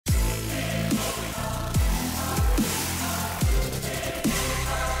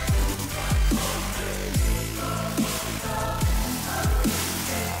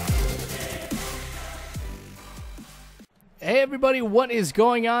Hey everybody, what is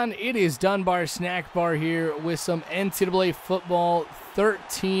going on? It is Dunbar Snackbar here with some NCAA Football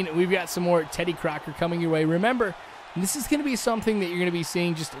 13. We've got some more Teddy Crocker coming your way. Remember, this is going to be something that you're going to be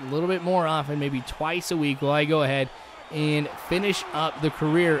seeing just a little bit more often, maybe twice a week, while I go ahead and finish up the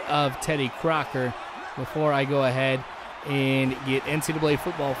career of Teddy Crocker before I go ahead and get NCAA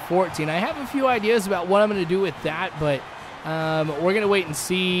Football 14. I have a few ideas about what I'm going to do with that, but we're going to wait and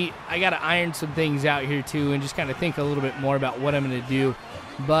see. I got to iron some things out here too and just kind of think a little bit more about what I'm going to do.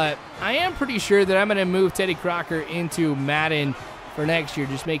 But I am pretty sure that I'm going to move Teddy Crocker into Madden for next year,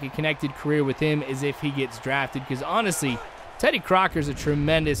 just make a connected career with him as if he gets drafted, because honestly, Teddy Crocker is a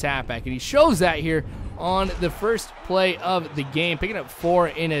tremendous halfback, and he shows that here on the first play of the game, picking up 4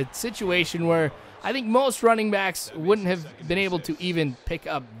 in a situation where I think most running backs wouldn't have been able to even pick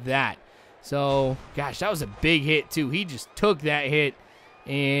up that. So, gosh, that was a big hit, too. He just took that hit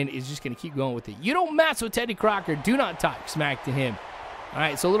and is just going to keep going with it. You don't mess with Teddy Crocker. Do not talk smack to him. All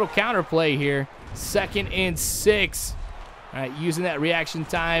right, so a little counter play here. 2nd and 6. All right, using that reaction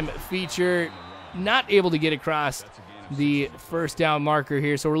time feature. Not able to get across the first down marker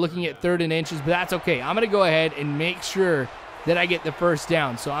here. So we're looking at 3rd and inches, but that's okay. I'm going to go ahead and make sure that I get the first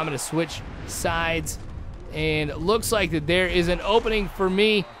down. So I'm going to switch sides. And it looks like that there is an opening for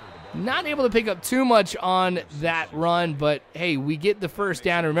me. Not able to pick up too much on that run, but hey, we get the first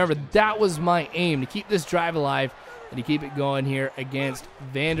down. Remember, that was my aim, to keep this drive alive and to keep it going here against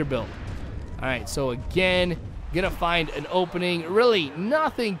Vanderbilt. All right, so again, going to find an opening. Really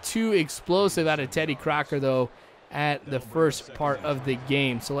nothing too explosive out of Teddy Crocker, though, at the first part of the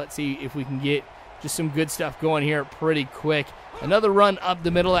game. So let's see if we can get just some good stuff going here pretty quick. Another run up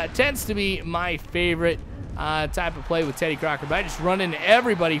the middle. That tends to be my favorite type of play with Teddy Crocker, but I just run into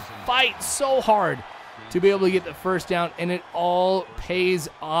everybody, fight so hard to be able to get the first down, and it all pays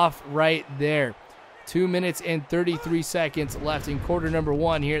off right there. 2 minutes and 33 seconds left in quarter number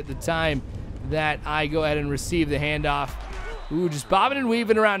 1 here at the time that I go ahead and receive the handoff. Ooh, just bobbing and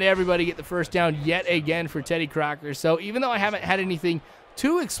weaving around everybody, get the first down yet again for Teddy Crocker. So even though I haven't had anything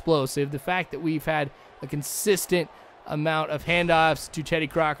too explosive, the fact that we've had a consistent amount of handoffs to Teddy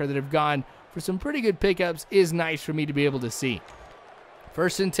Crocker that have gone for some pretty good pickups is nice for me to be able to see.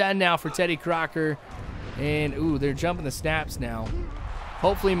 1st and 10 now for Teddy Crocker. And, ooh, they're jumping the snaps now.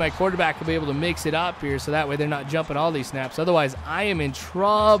 Hopefully my quarterback will be able to mix it up here so that way they're not jumping all these snaps. Otherwise, I am in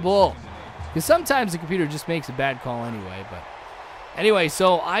trouble, because sometimes the computer just makes a bad call anyway. But anyway,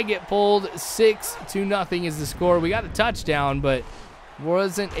 so I get pulled. 6-0 is the score. We got a touchdown, but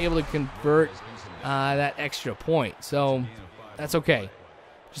wasn't able to convert that extra point. So that's okay.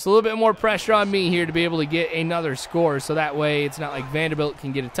 Just a little bit more pressure on me here to be able to get another score, so that way it's not like Vanderbilt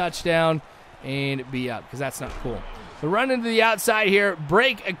can get a touchdown and be up, because that's not cool. So run into the outside here,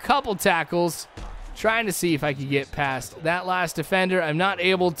 break a couple tackles, trying to see if I could get past that last defender. I'm not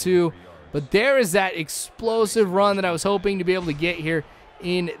able to, but there is that explosive run that I was hoping to be able to get here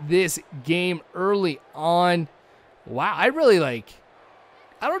in this game early on. Wow, I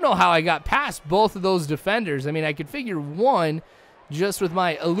don't know how I got past both of those defenders. I mean, I could figure one, just with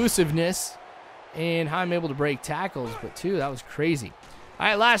my elusiveness and how I'm able to break tackles, but 2, that was crazy. All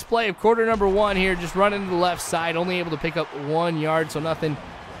right, last play of quarter number 1 here, just running to the left side, only able to pick up 1 yard, so nothing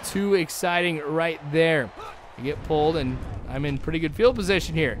too exciting right there. I get pulled, and I'm in pretty good field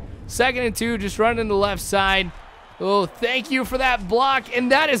position here. 2nd and 2, just running to the left side. Oh, thank you for that block,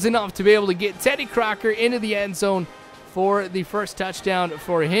 and that is enough to be able to get Teddy Crocker into the end zone for the first touchdown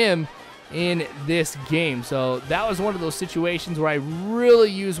for him in this game. So that was one of those situations where I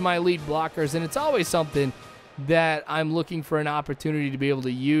really use my lead blockers, and it's always something that I'm looking for an opportunity to be able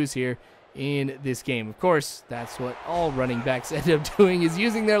to use here in this game. Of course, that's what all running backs end up doing, is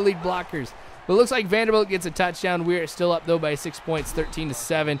using their lead blockers. But it looks like Vanderbilt gets a touchdown. We're still up, though, by 6 points,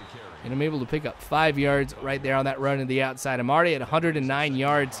 13-7, and I'm able to pick up 5 yards right there on that run to the outside. I'm already at 109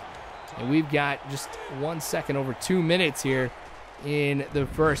 yards, and we've got just 1 second over 2 minutes here in the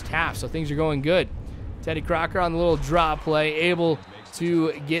first half, so things are going good. Teddy Crocker on the little draw play, able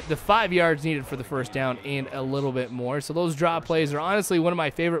to get the 5 yards needed for the first down and a little bit more. So those draw plays are honestly one of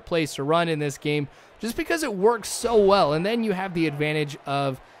my favorite plays to run in this game, just because it works so well. And then you have the advantage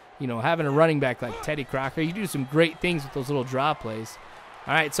of, you know, having a running back like Teddy Crocker. You do some great things with those little draw plays.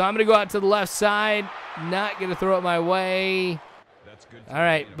 All right, so I'm going to go out to the left side. Not going to throw it my way. All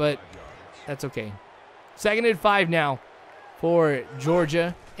right, but that's okay. 2nd and 5 now for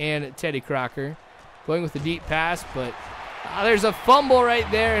Georgia and Teddy Crocker. Going with the deep pass, but there's a fumble right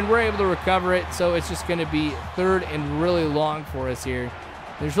there, and we're able to recover it, so it's just going to be 3rd and really long for us here.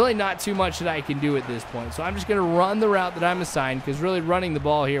 There's really not too much that I can do at this point, so I'm just going to run the route that I'm assigned, because really running the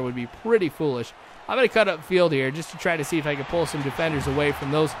ball here would be pretty foolish. I'm going to cut up field here just to try to see if I can pull some defenders away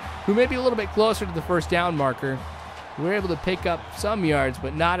from those who may be a little bit closer to the first down marker. We're able to pick up some yards,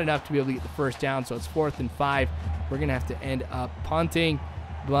 but not enough to be able to get the first down, so it's 4th and 5. We're going to have to end up punting.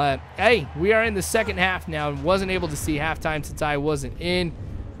 But, hey, we are in the second half now. Wasn't able to see halftime since I wasn't in.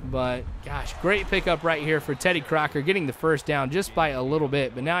 But, gosh, great pickup right here for Teddy Crocker, getting the first down just by a little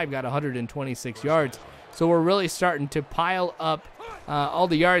bit. But now I've got 126 yards. So we're really starting to pile up all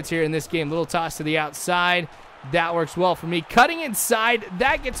the yards here in this game. Little toss to the outside. That works well for me. Cutting inside,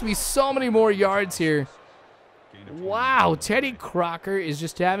 that gets me so many more yards here. Wow, Teddy Crocker is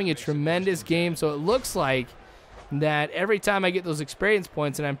just having a tremendous game. So it looks like that every time I get those experience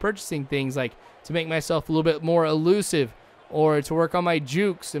points and I'm purchasing things like to make myself a little bit more elusive or to work on my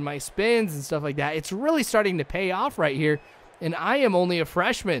jukes and my spins and stuff like that, it's really starting to pay off right here. And I am only a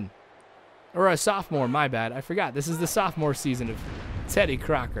freshman. Or a sophomore, my bad. I forgot. This is the sophomore season of Teddy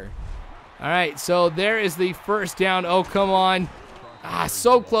Crocker. All right, so there is the first down. Oh, come on.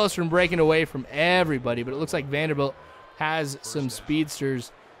 So close from breaking away from everybody, but it looks like Vanderbilt has some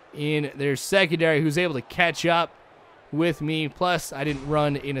speedsters in their secondary who's able to catch up with me. Plus, I didn't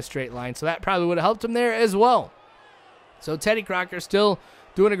run in a straight line, so that probably would have helped him there as well. So Teddy Crocker still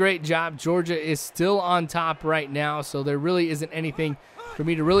doing a great job. Georgia is still on top right now, so there really isn't anything for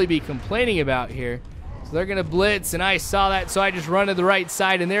me to really be complaining about here. So they're going to blitz, and I saw that, so I just run to the right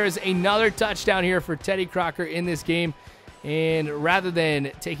side, and there is another touchdown here for Teddy Crocker in this game. And rather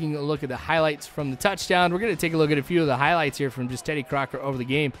than taking a look at the highlights from the touchdown, we're going to take a look at a few of the highlights here from just Teddy Crocker over the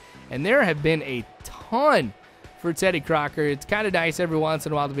game. And there have been a ton for Teddy Crocker. It's kind of nice every once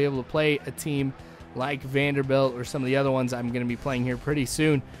in a while to be able to play a team like Vanderbilt or some of the other ones I'm going to be playing here pretty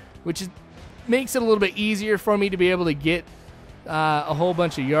soon, which makes it a little bit easier for me to be able to get a whole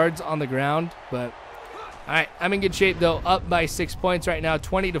bunch of yards on the ground. But, all right, I'm in good shape, though. Up by 6 points right now,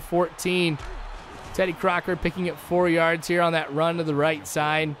 20-14. Teddy Crocker picking up 4 yards here on that run to the right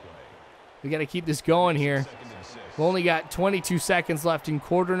side. We got to keep this going here. We've only got 22 seconds left in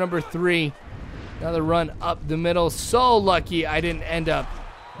quarter number 3. Another run up the middle. So lucky I didn't end up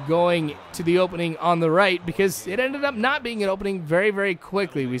going to the opening on the right because it ended up not being an opening very, very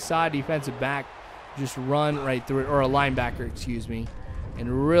quickly. We saw a defensive back just run right through it, or a linebacker, excuse me,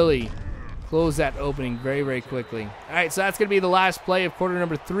 and really close that opening very, very quickly. All right, so that's going to be the last play of quarter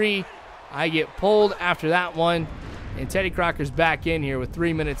number 3. I get pulled after that one, and Teddy Crocker's back in here with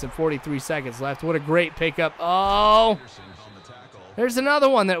 3 minutes and 43 seconds left. What a great pickup. Oh, there's another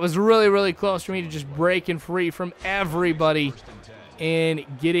one that was really, really close for me to just breaking free from everybody and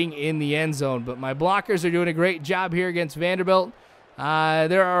getting in the end zone. But my blockers are doing a great job here against Vanderbilt.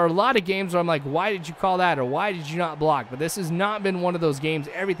 There are a lot of games where I'm like, why did you call that, or why did you not block? But this has not been one of those games.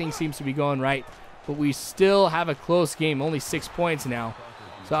 Everything seems to be going right, but we still have a close game, only 6 points now.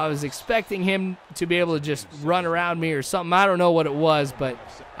 So I was expecting him to be able to just run around me or something. I don't know what it was, but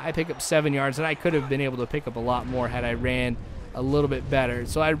I pick up 7 yards, and I could have been able to pick up a lot more had I ran a little bit better.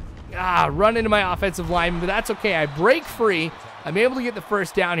 So I run into my offensive lineman, but that's okay. I break free. I'm able to get the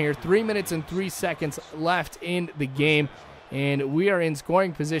first down here. 3 minutes and 3 seconds left in the game, and we are in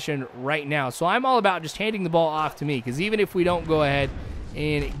scoring position right now. So I'm all about just handing the ball off to me, because even if we don't go ahead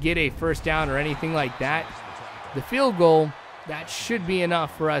and get a first down or anything like that, the field goal, that should be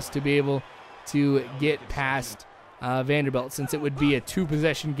enough for us to be able to get past Vanderbilt, since it would be a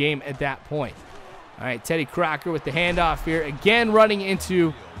 2-possession game at that point. All right, Teddy Crocker with the handoff here. Again, running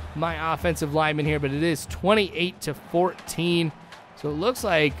into my offensive lineman here, but it is 28-14. So it looks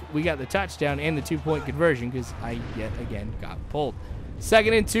like we got the touchdown and the 2-point conversion because I, yet again, got pulled.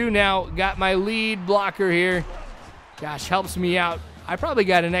 2nd and 2 now. Got my lead blocker here. Gosh, helps me out. I probably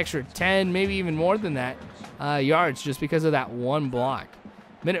got an extra 10, maybe even more than that, yards just because of that one block.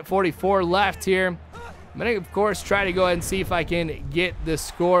 Minute 44 left here. I'm going to, of course, try to go ahead and see if I can get the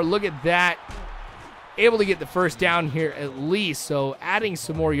score. Look at that. Able to get the first down here at least, so adding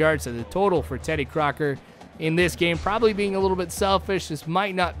some more yards to the total for Teddy Crocker in this game. Probably being a little bit selfish. This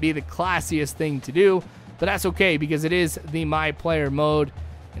might not be the classiest thing to do, but that's okay because it is the My Player mode,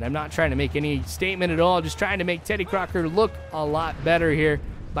 and I'm not trying to make any statement at all. Just trying to make Teddy Crocker look a lot better here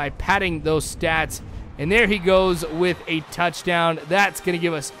by padding those stats. And there he goes with a touchdown. That's going to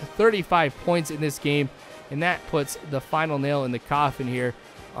give us 35 points in this game, and that puts the final nail in the coffin here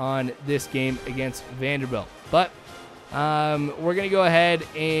on this game against Vanderbilt. But we're going to go ahead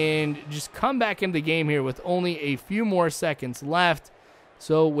and just come back into the game here with only a few more seconds left.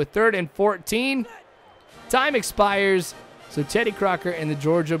 So with 3rd and 14, time expires. So Teddy Crocker and the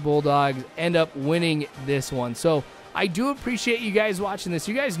Georgia Bulldogs end up winning this one. So I do appreciate you guys watching this.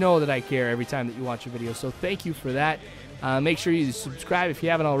 You guys know that I care every time that you watch a video, so thank you for that. Make sure you subscribe if you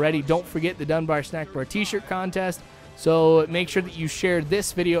haven't already. Don't forget the Dunbar Snack Bar t-shirt contest. So make sure that you share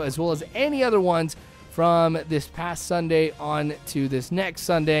this video as well as any other ones from this past Sunday on to this next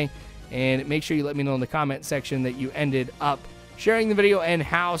Sunday. And make sure you let me know in the comment section that you ended up sharing the video and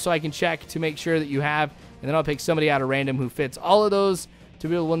how, so I can check to make sure that you have. And then I'll pick somebody out of random who fits all of those to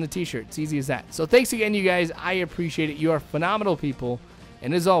be able to win the t-shirt. It's easy as that. So thanks again, you guys. I appreciate it. You are phenomenal people.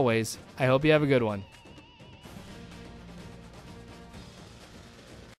 And as always, I hope you have a good one.